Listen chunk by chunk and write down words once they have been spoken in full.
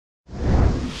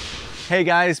Hey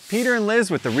guys, Peter and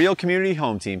Liz with the Real Community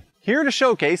Home Team, here to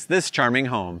showcase this charming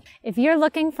home. If you're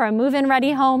looking for a move-in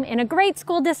ready home in a great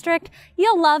school district,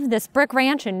 you'll love this brick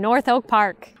ranch in North Oak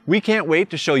Park. We can't wait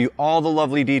to show you all the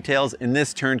lovely details in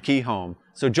this turnkey home.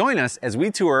 So join us as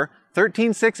we tour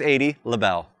 13680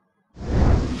 Labelle.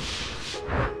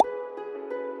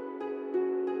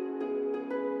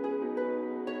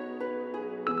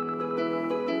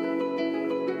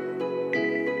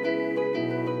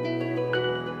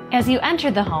 As you enter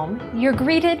the home, you're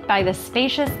greeted by the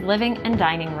spacious living and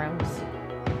dining rooms.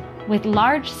 With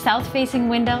large south-facing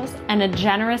windows and a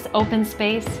generous open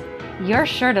space, you're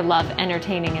sure to love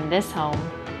entertaining in this home.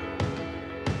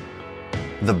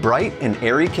 The bright and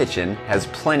airy kitchen has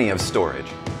plenty of storage,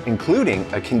 including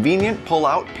a convenient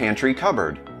pull-out pantry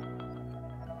cupboard.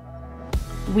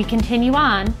 We continue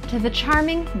on to the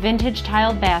charming vintage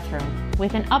tiled bathroom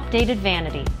with an updated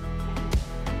vanity.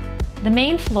 The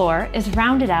main floor is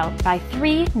rounded out by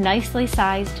 3 nicely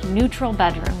sized neutral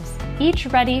bedrooms, each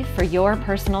ready for your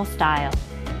personal style.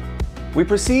 We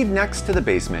proceed next to the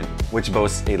basement, which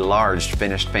boasts a large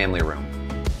finished family room.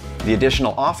 The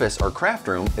additional office or craft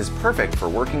room is perfect for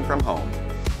working from home.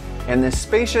 And this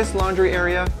spacious laundry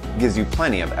area gives you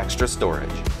plenty of extra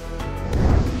storage.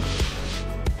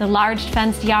 The large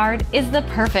fenced yard is the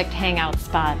perfect hangout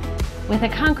spot, with a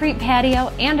concrete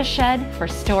patio and a shed for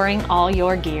storing all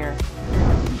your gear.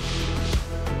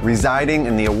 Residing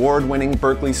in the award-winning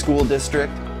Berkley School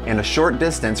District and a short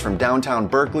distance from downtown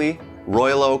Berkley,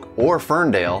 Royal Oak, or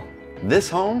Ferndale, this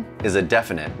home is a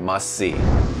definite must-see.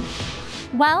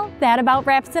 Well, that about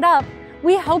wraps it up.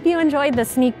 We hope you enjoyed the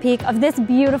sneak peek of this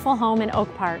beautiful home in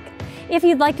Oak Park. If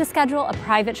you'd like to schedule a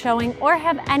private showing or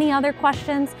have any other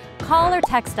questions, call or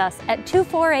text us at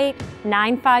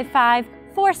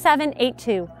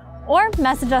 248-955-4782 or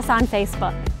message us on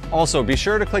Facebook. Also, be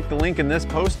sure to click the link in this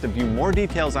post to view more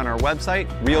details on our website,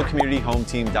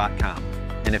 realcommunityhometeam.com.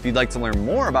 And if you'd like to learn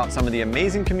more about some of the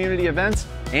amazing community events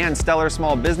and stellar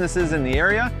small businesses in the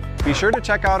area, be sure to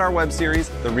check out our web series,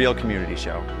 The Real Community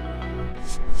Show.